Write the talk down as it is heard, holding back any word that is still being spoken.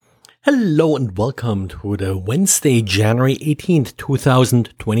Hello and welcome to the Wednesday, January 18th,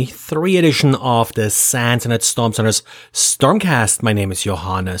 2023 edition of the SANS and Storm Center's StormCast. My name is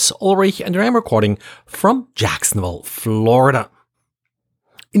Johannes Ulrich and I am recording from Jacksonville, Florida.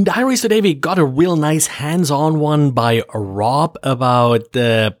 In Diaries today, we got a real nice hands-on one by Rob about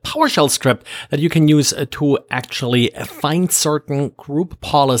the PowerShell script that you can use to actually find certain group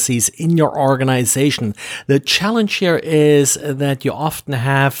policies in your organization. The challenge here is that you often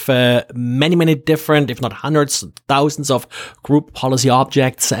have many different, if not hundreds, thousands of group policy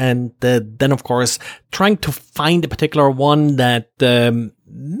objects, and then, of course, trying to find a particular one that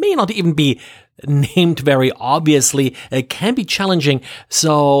may not even be named very obviously can be challenging.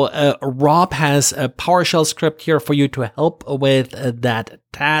 So Rob has a PowerShell script here for you to help with that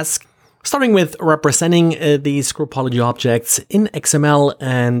task, starting with representing these group policy objects in XML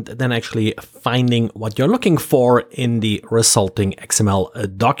and then actually finding what you're looking for in the resulting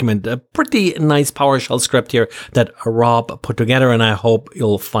XML document. A pretty nice PowerShell script here that Rob put together, and I hope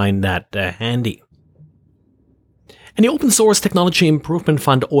you'll find that handy. And the Open Source Technology Improvement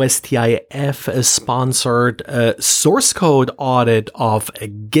Fund, OSTIF, sponsored a source code audit of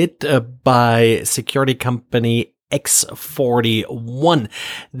Git by security company X41.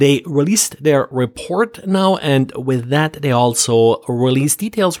 They released their report now, and with that they also released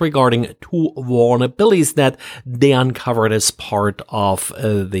details regarding two vulnerabilities that they uncovered as part of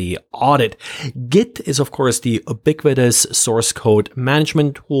the audit. Git is of course the ubiquitous source code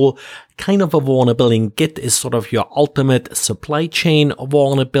management tool. Kind of a vulnerability in Git is sort of your ultimate supply chain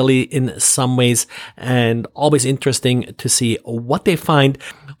vulnerability in some ways, and always interesting to see what they find.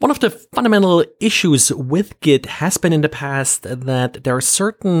 One of the fundamental issues with Git has been in the past that there are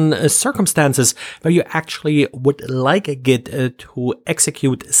certain circumstances where you actually would like a Git to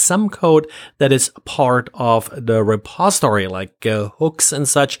execute some code that is part of the repository, like hooks and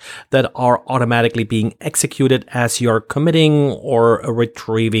such that are automatically being executed as you're committing or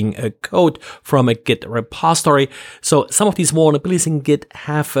retrieving a code from a Git repository. So some of these vulnerabilities in Git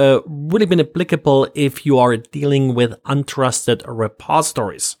have really been applicable if you are dealing with untrusted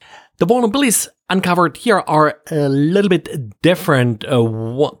repositories. The vulnerabilities uncovered here are a little bit different.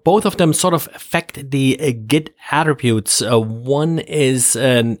 Both of them sort of affect the Git attributes. One is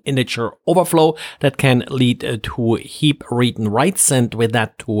an integer overflow that can lead to heap read and writes, and with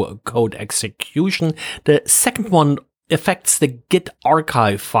that to code execution. The second one affects the Git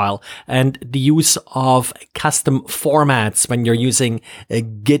archive file and the use of custom formats when you're using a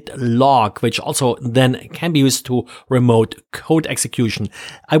Git log, which also then can be used to remote code execution.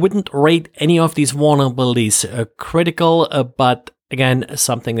 I wouldn't rate any of these vulnerabilities critical, but again,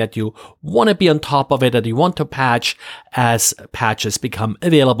 something that you want to be on top of it, that you want to patch as patches become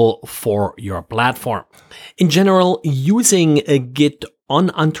available for your platform. In general, using a Git on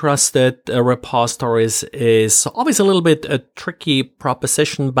untrusted repositories is always a little bit a tricky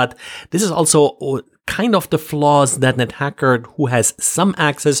proposition, but this is also kind of the flaws that an attacker who has some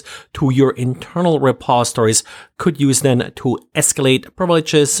access to your internal repositories could use then to escalate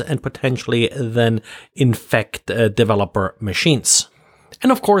privileges and potentially then infect developer machines. And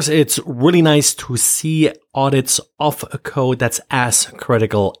of course, it's really nice to see audits of a code that's as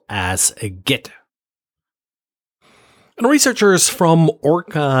critical as a Git. And researchers from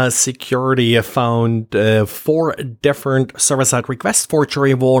Orca Security found 4 different server-side request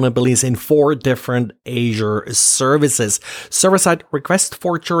forgery vulnerabilities in 4 different Azure services. Server-side request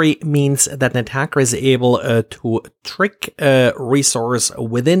forgery means that an attacker is able to trick a resource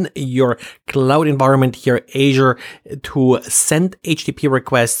within your cloud environment here, Azure, to send HTTP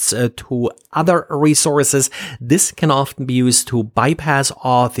requests to other resources. This can often be used to bypass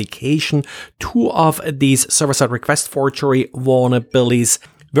authentication. 2 of these server-side request forgery vulnerabilities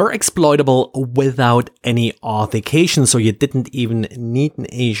were exploitable without any authentication, so you didn't even need an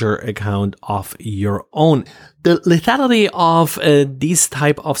Azure account of your own. The lethality of these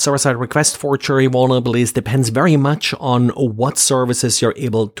type of server-side request forgery vulnerabilities depends very much on what services you're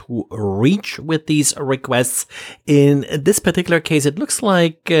able to reach with these requests. In this particular case, it looks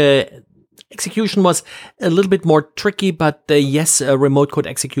like execution was a little bit more tricky, but yes, remote code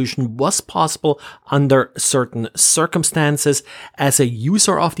execution was possible under certain circumstances. As a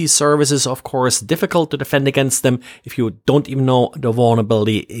user of these services, of course, difficult to defend against them if you don't even know the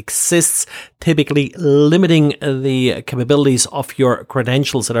vulnerability exists, typically limiting the capabilities of your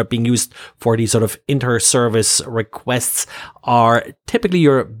credentials that are being used for these sort of inter-service requests are typically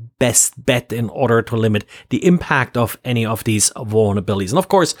your best bet in order to limit the impact of any of these vulnerabilities. And of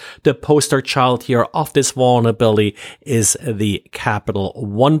course, the poster child here of this vulnerability is the Capital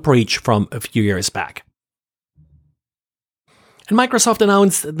One breach from a few years back. And Microsoft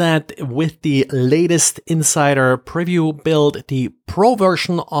announced that with the latest insider preview build, the Pro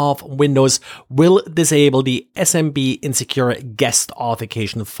version of Windows will disable the SMB insecure guest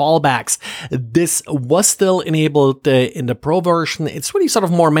authentication fallbacks. This was still enabled in the Pro version. It's really sort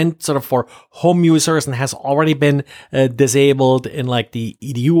of more meant sort of for home users and has already been disabled in like the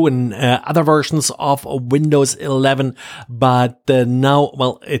EDU and other versions of Windows 11. But now,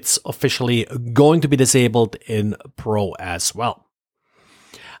 well, it's officially going to be disabled in Pro as well.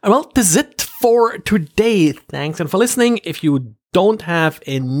 Well, this is it for today. Thanks and for listening. If you don't have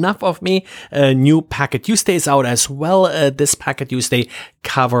enough of me, a new Packet Tuesday is out as well. This Packet Tuesday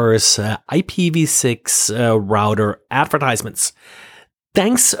covers IPv6 router advertisements.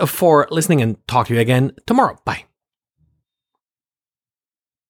 Thanks for listening and talk to you again tomorrow. Bye.